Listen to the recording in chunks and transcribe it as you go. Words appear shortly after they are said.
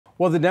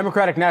Well, the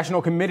Democratic National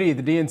Committee,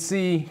 the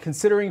DNC,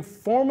 considering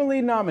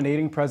formally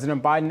nominating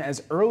President Biden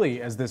as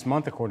early as this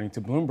month, according to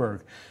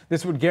Bloomberg.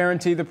 This would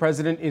guarantee the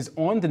president is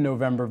on the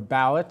November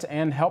ballot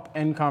and help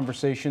end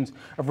conversations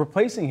of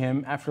replacing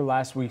him after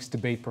last week's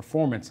debate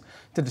performance.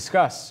 To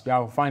discuss,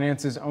 Yahoo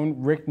Finance's own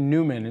Rick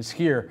Newman is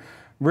here.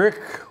 Rick,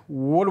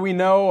 what do we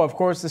know? Of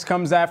course, this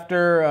comes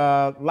after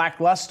a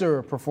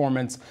lackluster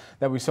performance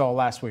that we saw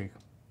last week.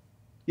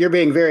 You're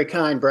being very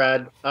kind,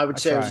 Brad. I would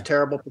say it was a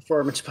terrible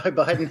performance by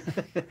Biden.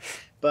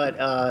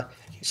 But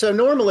so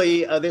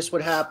normally this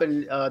would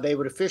happen. They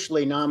would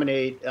officially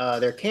nominate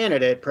their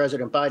candidate,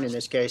 President Biden in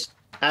this case,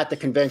 at the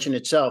convention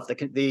itself.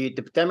 The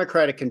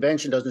Democratic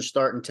convention doesn't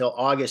start until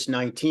August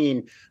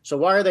 19. So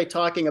why are they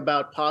talking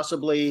about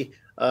possibly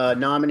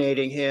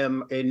nominating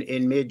him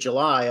in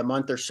mid-July, a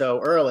month or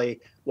so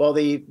early? Well,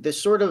 the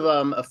sort of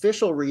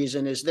official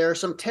reason is there are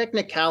some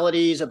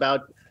technicalities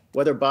about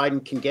whether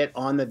Biden can get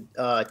on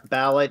the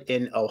ballot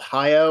in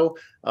Ohio.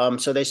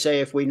 So they say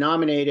if we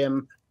nominate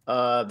him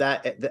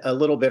that a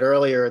little bit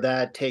earlier,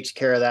 that takes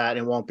care of that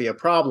and won't be a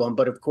problem.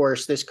 But of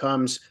course, this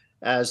comes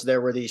as there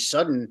were these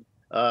sudden,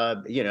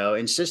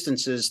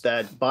 insistences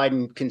that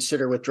Biden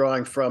consider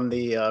withdrawing from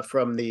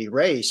the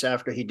race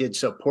after he did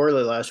so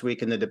poorly last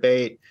week in the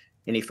debate,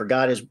 and he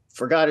forgot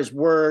his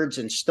words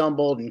and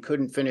stumbled and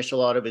couldn't finish a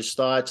lot of his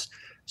thoughts.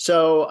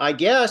 So I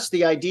guess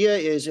the idea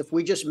is if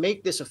we just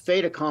make this a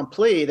fait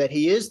accompli that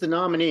he is the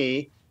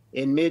nominee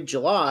in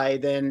mid-July,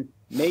 then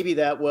maybe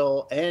that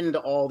will end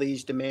all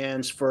these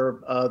demands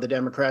for the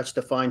Democrats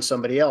to find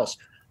somebody else.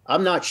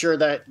 I'm not sure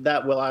that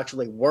that will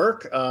actually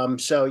work.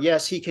 So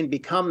yes, he can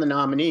become the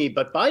nominee,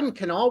 but Biden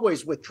can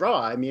always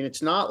withdraw. I mean,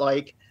 it's not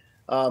like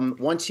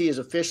once he is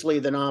officially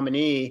the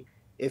nominee,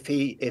 if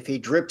he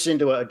drifts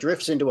into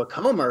a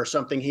coma or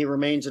something, he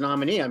remains a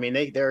nominee. I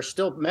mean, there are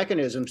still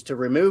mechanisms to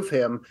remove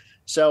him.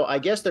 So I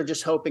guess they're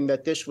just hoping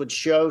that this would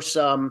show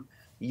some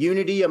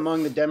unity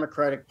among the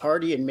Democratic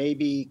Party and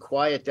maybe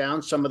quiet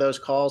down some of those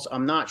calls.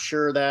 I'm not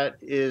sure that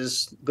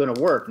is going to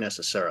work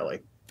necessarily.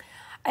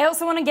 I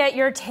also want to get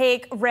your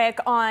take, Rick,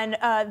 on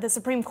the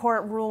Supreme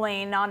Court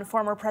ruling on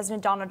former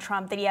President Donald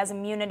Trump that he has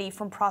immunity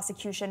from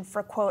prosecution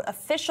for, quote,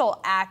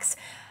 official acts.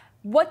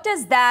 What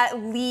does that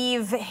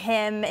leave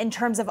him in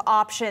terms of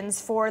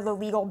options for the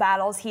legal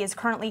battles he is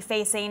currently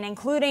facing,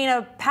 including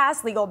a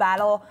past legal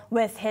battle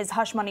with his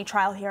hush money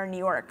trial here in New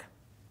York?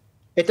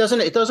 It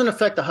doesn't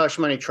affect the hush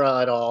money trial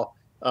at all.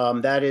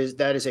 That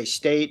is a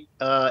state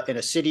and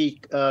a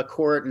city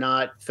court,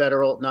 not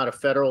a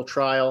federal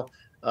trial.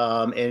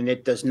 And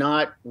it does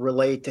not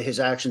relate to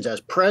his actions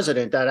as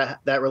president.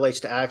 That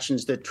relates to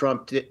actions that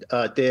Trump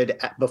did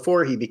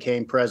before he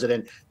became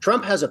president.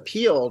 Trump has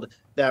appealed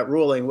that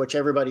ruling, which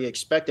everybody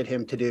expected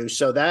him to do.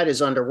 So that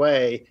is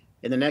underway.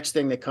 And the next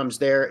thing that comes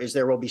there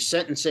will be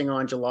sentencing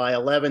on July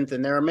 11th.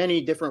 And there are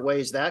many different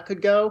ways that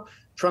could go.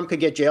 Trump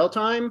could get jail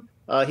time.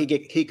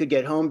 He could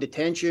get home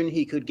detention.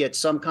 He could get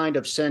some kind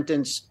of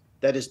sentence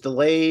that is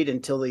delayed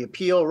until the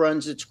appeal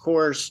runs its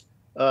course.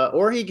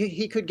 Or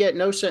he could get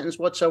no sentence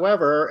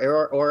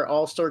whatsoever, or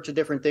all sorts of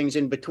different things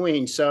in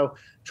between. So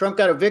Trump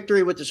got a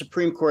victory with the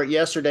Supreme Court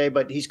yesterday,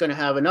 but he's going to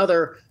have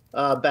another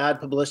bad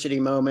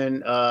publicity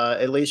moment,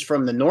 at least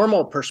from the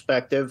normal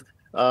perspective,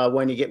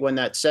 when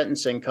that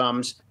sentencing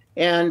comes.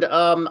 And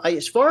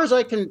as far as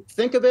I can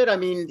think of it, I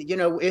mean,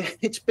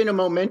 it's been a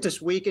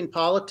momentous week in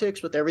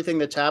politics with everything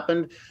that's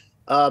happened.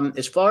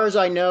 As far as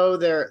I know,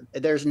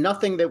 there's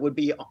nothing that would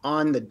be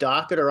on the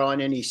docket or on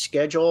any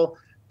schedule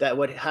that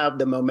would have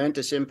the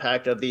momentous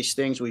impact of these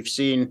things we've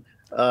seen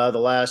the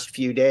last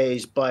few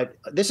days. But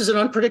this is an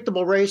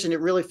unpredictable race, and it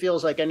really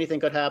feels like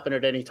anything could happen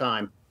at any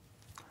time.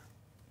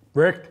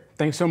 Rick,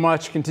 thanks so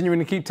much. Continuing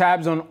to keep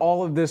tabs on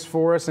all of this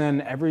for us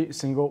and every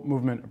single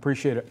movement.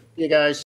 Appreciate it. You guys.